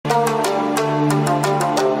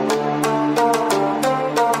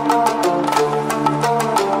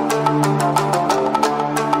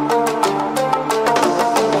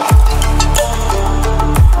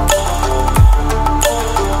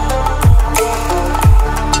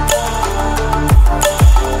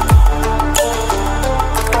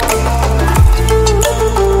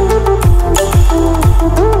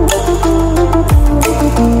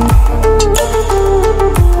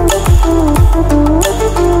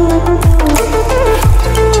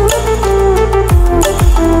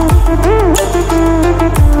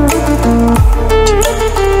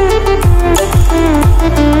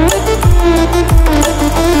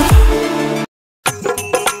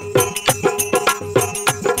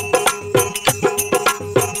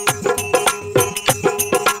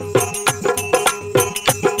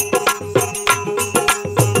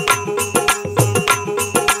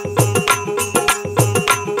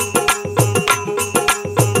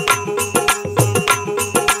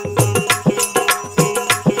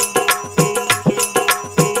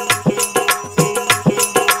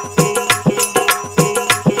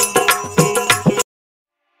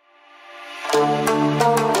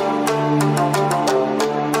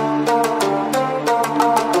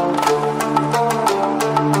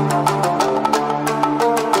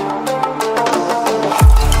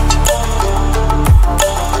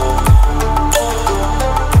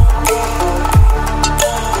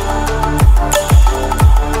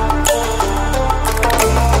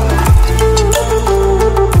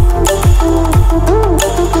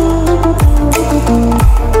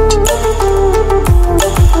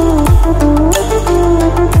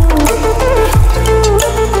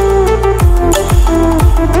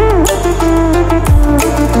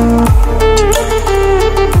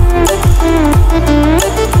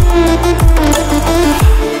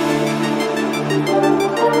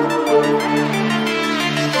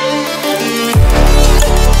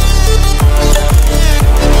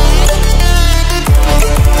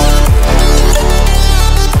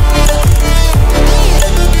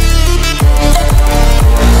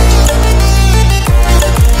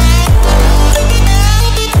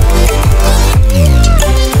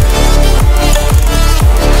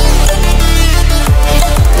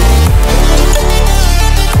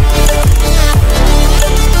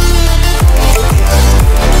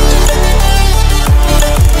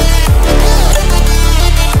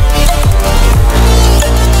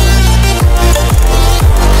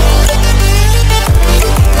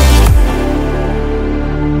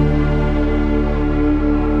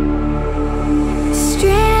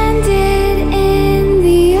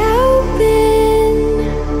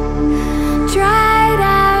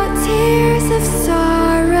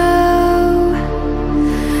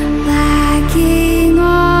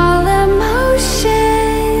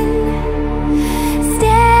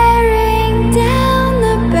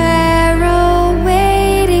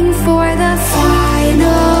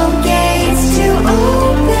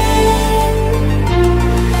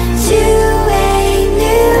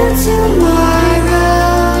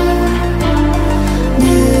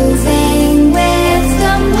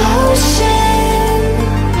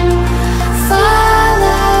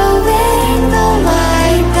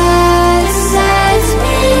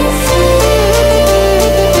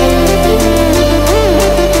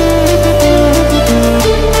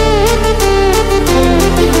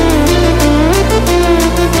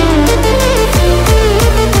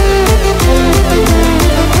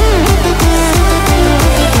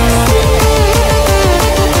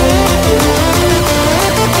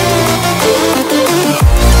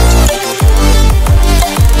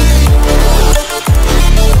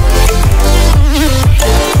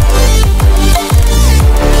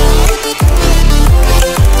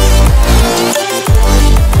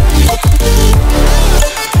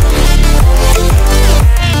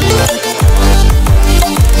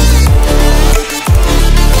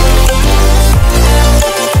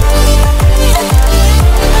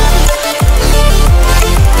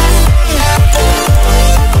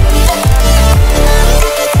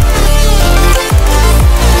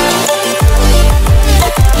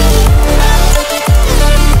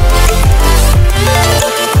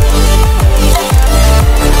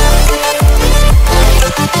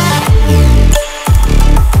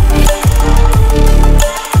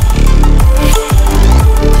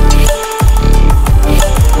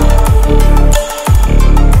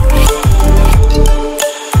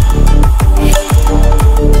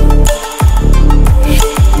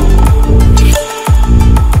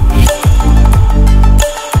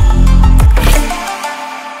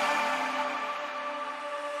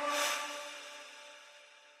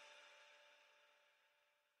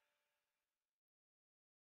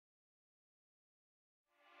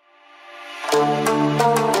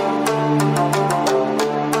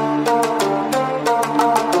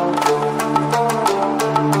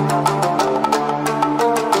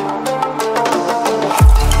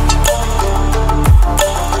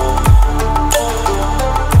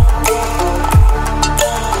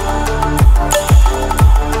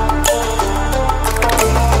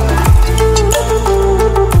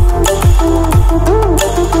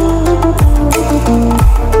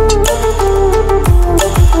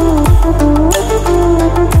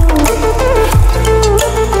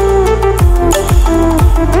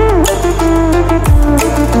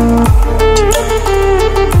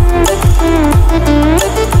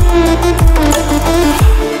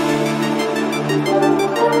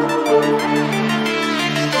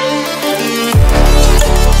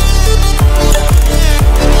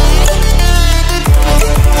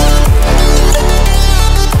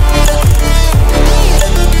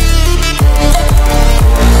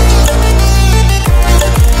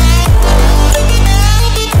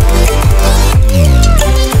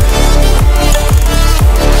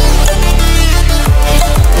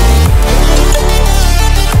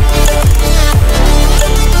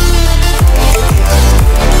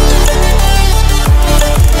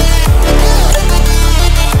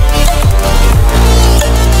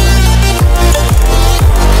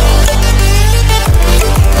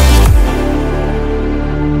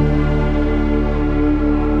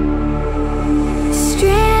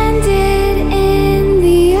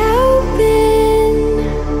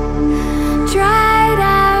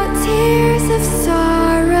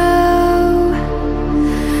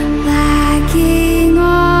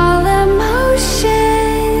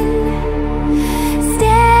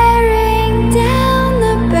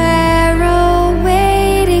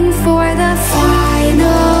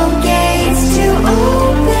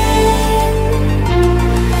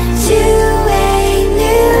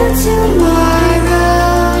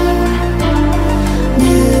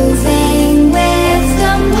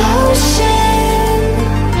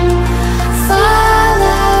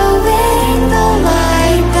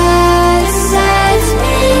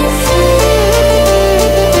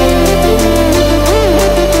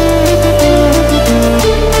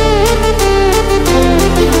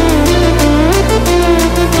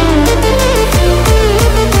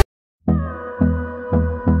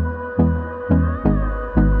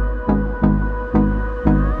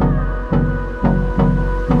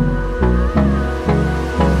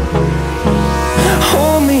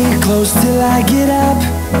close till I get up.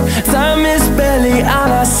 Time is barely on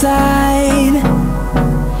our side.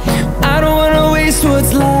 I don't wanna waste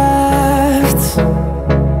what's left.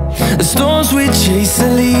 The storms we chase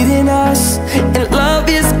are leading us, and love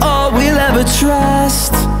is all we'll ever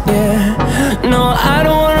trust. Yeah, no, I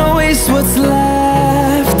don't wanna waste what's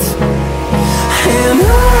left. And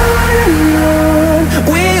on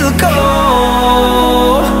we'll go,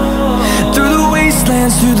 through the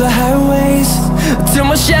wastelands, through the highways, till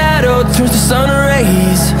my shadow turns to sun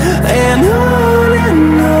rays. And on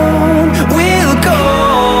we'll go,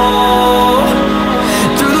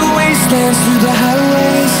 through the wastelands, through the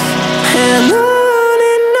highways, and on.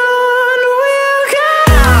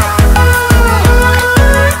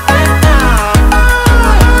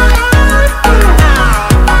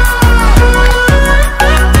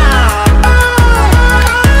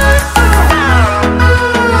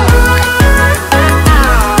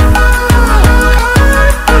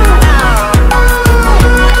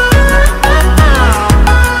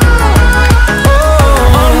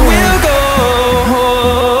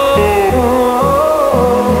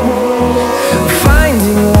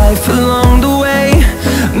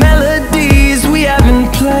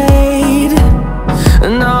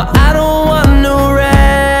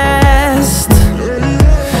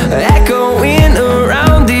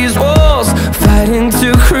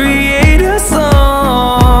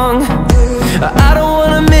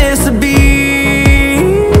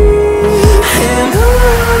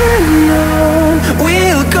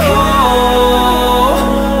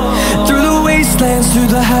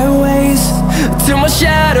 Through the highways, till my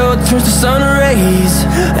shadow turns to sun rays.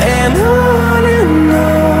 And on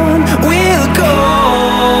we'll go,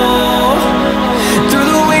 through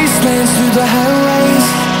the wastelands, through the highways,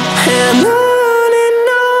 and on.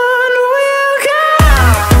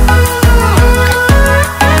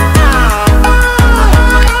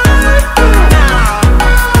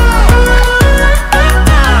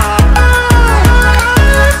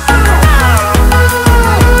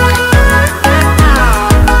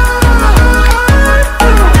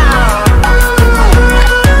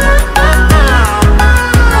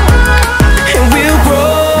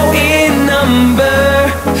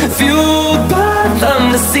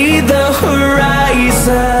 See the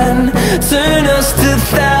horizon turn us to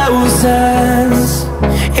thousands,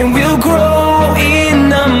 and we'll grow in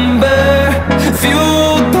number,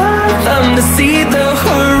 fueled by them. To see the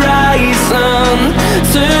horizon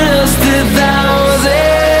turn us to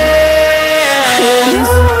thousands, and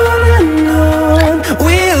on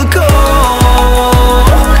we'll go,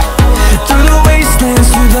 through the wastelands,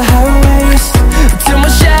 through the highways, till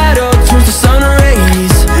my shadow turns to sun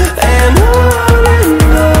rays. And on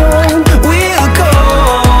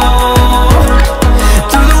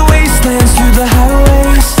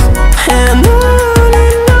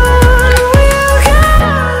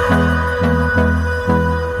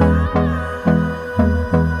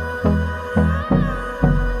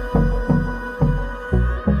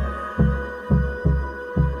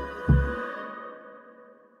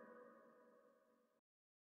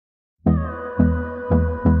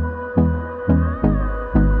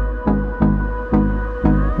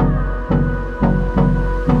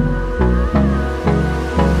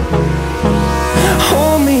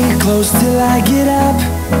close till I get up.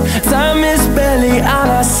 Time is barely on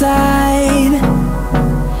our side.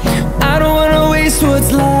 I don't wanna waste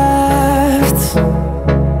what's left.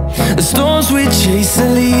 The storms we chase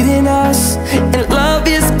are leading us, and love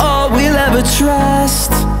is all we'll ever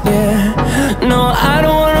trust. Yeah, no, I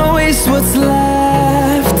don't wanna waste what's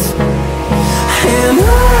left. And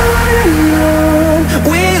on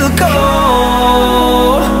we'll go,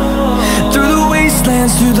 through the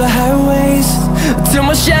wastelands, through the highways, till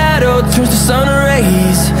my shadow turns to sun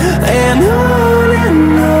rays. And on